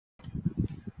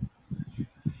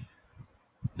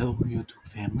Hello, YouTube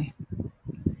family.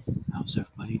 How's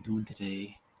everybody doing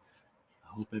today?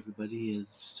 I hope everybody is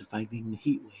surviving the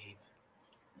heat wave.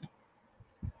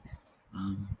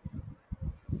 Um,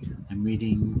 I'm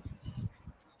reading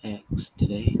Acts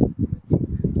today,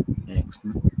 Acts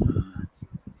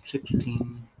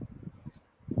 16,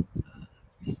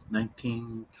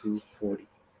 19 through 40.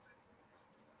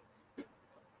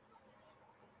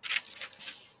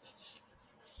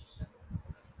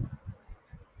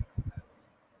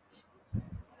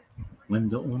 When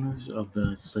the owners of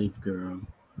the slave girl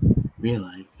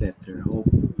realized that their hope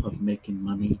of making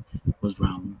money was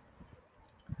wrong,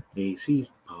 they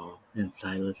seized Paul and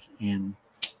Silas and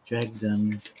dragged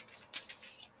them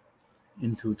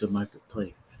into the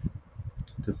marketplace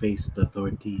to face the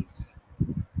authorities.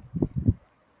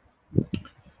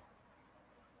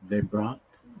 They brought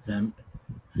them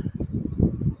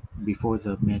before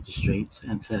the magistrates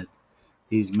and said,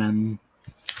 "These men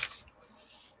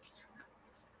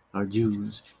are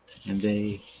Jews, and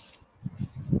these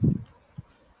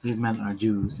men are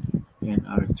Jews, and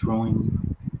are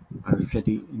throwing our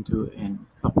city into an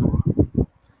uproar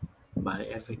by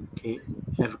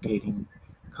advocating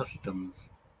customs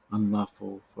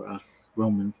unlawful for us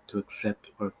Romans to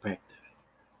accept or practice."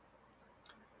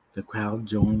 The crowd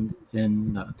joined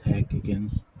in the attack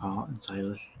against Paul and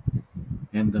Silas,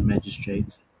 and the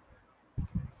magistrates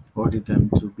ordered them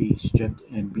to be stripped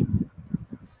and beaten.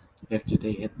 After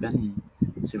they had been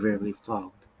severely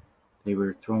flogged, they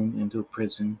were thrown into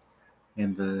prison,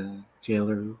 and the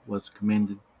jailer was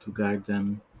commanded to guard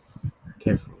them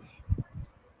carefully.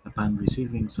 Upon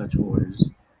receiving such orders,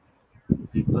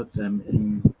 he put them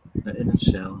in the inner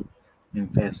cell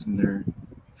and fastened their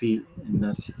feet in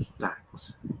the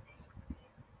stocks.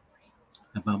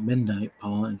 About midnight,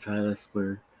 Paul and Silas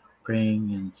were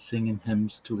praying and singing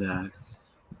hymns to God,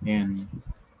 and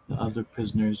the other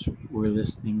prisoners were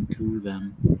listening to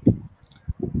them.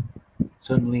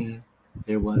 Suddenly,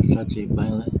 there was such a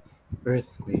violent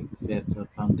earthquake that the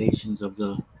foundations of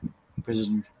the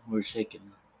prison were shaken.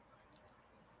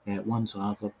 At once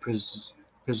all the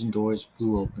prison doors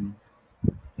flew open,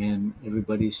 and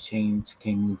everybody's chains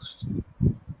came loose.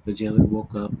 The jailer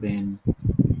woke up, and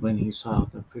when he saw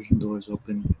the prison doors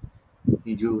open,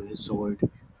 he drew his sword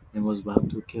and was about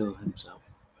to kill himself,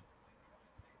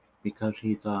 because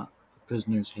he thought the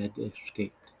prisoners had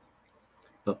escaped.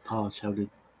 But Paul shouted,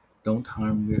 "Don't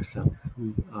harm yourself,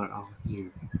 we are all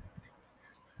here."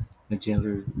 The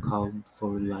jailer called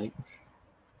for lights,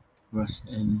 rushed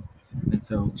in, and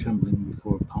fell trembling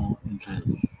before Paul and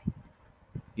Silas.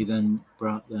 He then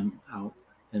brought them out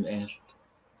and asked,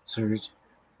 "Sirs,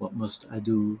 what must I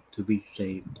do to be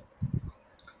saved?"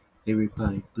 They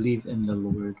replied, "Believe in the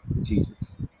Lord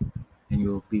Jesus, and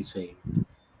you will be saved,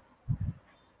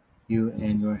 you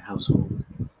and your household."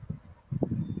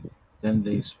 Then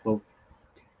they spoke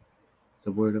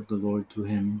the word of the Lord to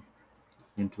him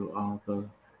and to all the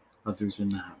others in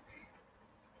the house.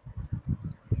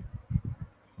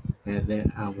 At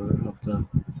that hour of the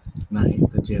night,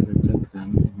 the jailer took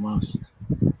them and washed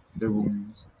their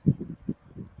wounds.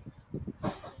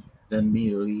 Then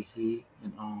immediately he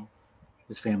and all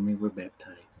his family were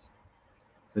baptized.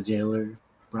 The jailer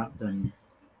brought them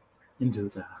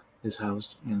into his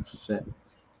house and set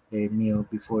a meal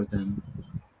before them.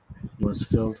 He was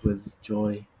filled with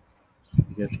joy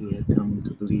because he had come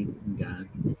to believe in God,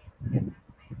 and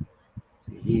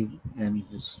he and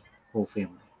his whole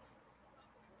family.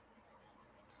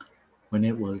 When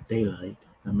it was daylight,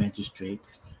 the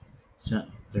magistrates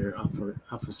sent their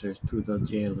officers to the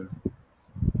jailer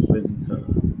with the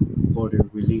order,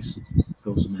 "Release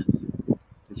those men."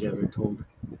 The jailer told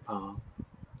Paul,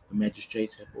 "The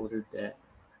magistrates have ordered that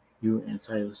you and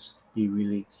Silas be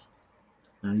released.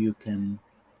 Now you can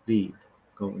leave.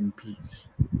 Go in peace."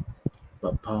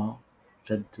 But Paul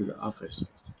said to the officers,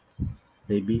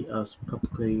 "They beat us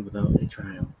publicly without a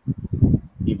trial,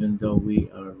 even though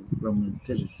we are Roman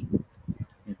citizens,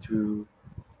 and threw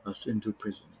us into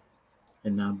prison.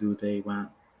 And now do they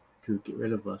want to get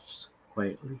rid of us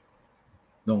quietly?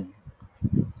 No,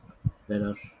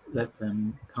 let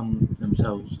them come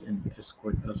themselves and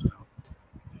escort us out."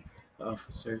 The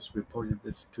officers reported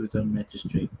this to the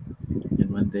magistrates, and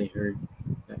when they heard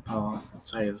that Paul and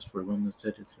Silas were Roman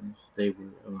citizens, they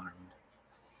were alarmed.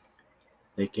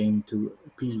 They came to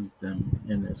appease them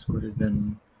and escorted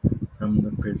them from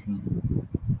the prison,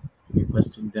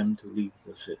 requesting them to leave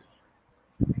the city.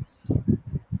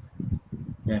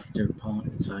 After Paul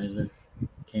and Silas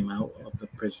came out of the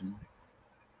prison,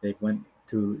 they went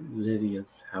to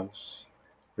Lydia's house,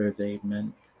 where they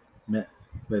met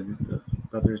with the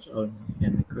brothers and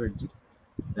encouraged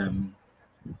them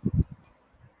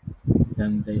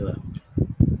Then they left.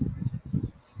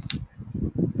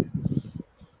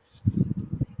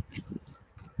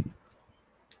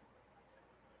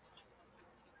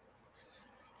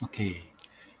 Okay,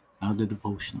 now the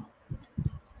devotional.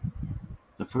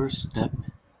 The first step,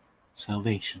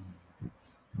 salvation.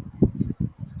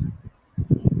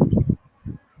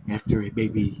 After a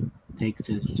baby takes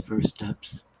his first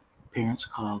steps, parents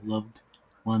call loved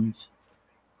ones.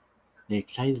 They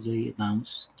excitedly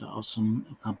announce the awesome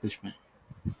accomplishment,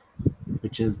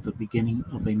 which is the beginning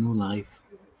of a new life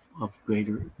of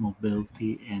greater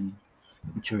mobility and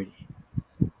maturity.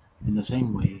 In the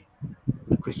same way,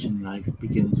 the Christian life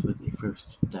begins with a first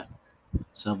step,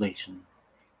 salvation,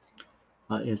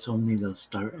 but it's only the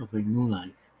start of a new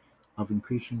life of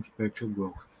increasing spiritual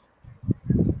growth.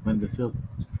 When the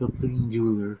Philippine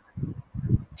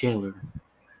jailer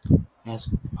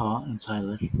asked Paul and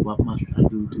Silas, "What must I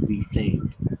do to be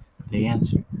saved?" They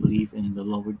answered, "Believe in the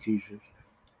Lord Jesus,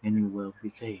 and you will be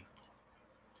saved."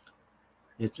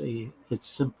 It's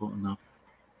simple enough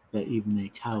that even a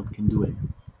child can do it.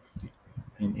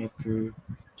 And after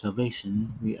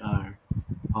salvation, we are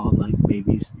all like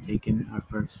babies taking our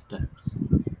first steps.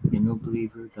 A new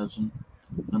believer doesn't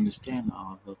understand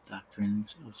all the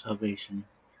doctrines of salvation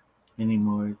any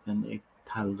more than a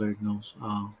toddler knows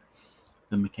all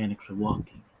the mechanics of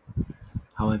walking.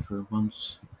 However,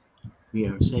 once we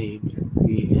are saved,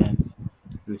 we have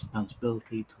the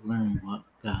responsibility to learn what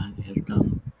God has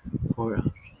done for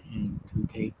us and to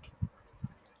take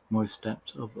more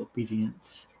steps of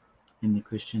obedience in the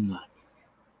Christian life.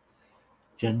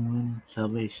 Genuine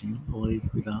salvation always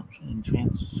results in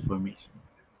transformation.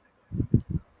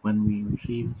 When we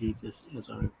receive Jesus as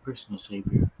our personal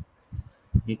Savior,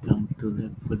 He comes to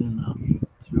live within us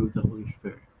through the Holy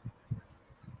Spirit.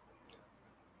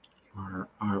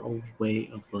 Our old way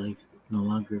of life no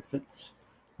longer fits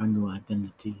our new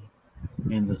identity,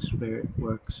 and the Spirit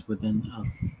works within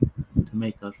us to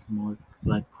make us more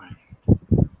like Christ.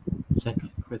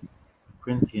 2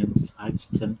 Corinthians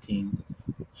 5:17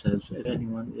 says, "If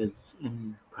anyone is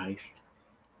in Christ,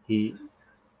 he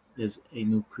is a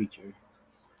new creature.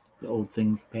 The old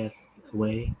things passed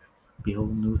away;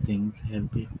 behold, new things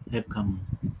have come."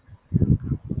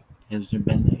 Has there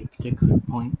been a particular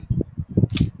point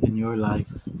in your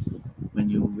life when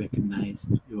you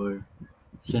recognized your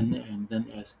sin and then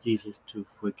asked Jesus to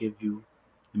forgive you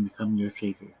and become your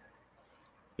Savior?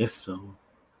 If so,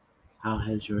 how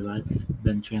has your life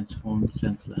been transformed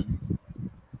since then?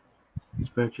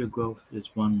 Spiritual growth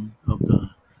is one of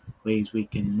the ways we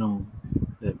can know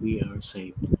that we are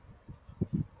saved.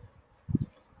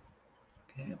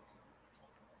 Okay.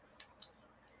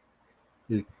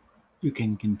 You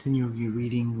can continue your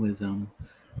reading with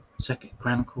 2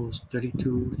 Chronicles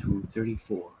 32 through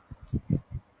 34.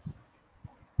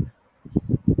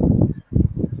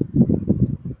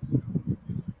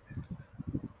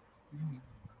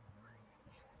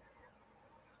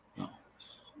 Oh,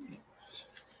 yes.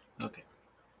 Okay.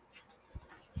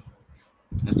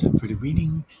 That's it for the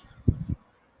reading.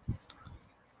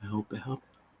 I hope it helped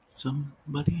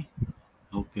somebody.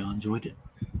 I hope y'all enjoyed it.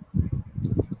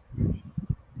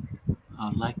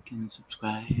 Like and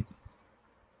subscribe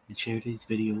and share these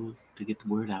videos to get the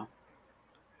word out.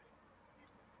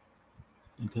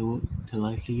 Until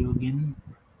I see you again,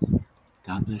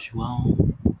 God bless you all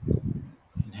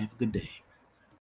and have a good day.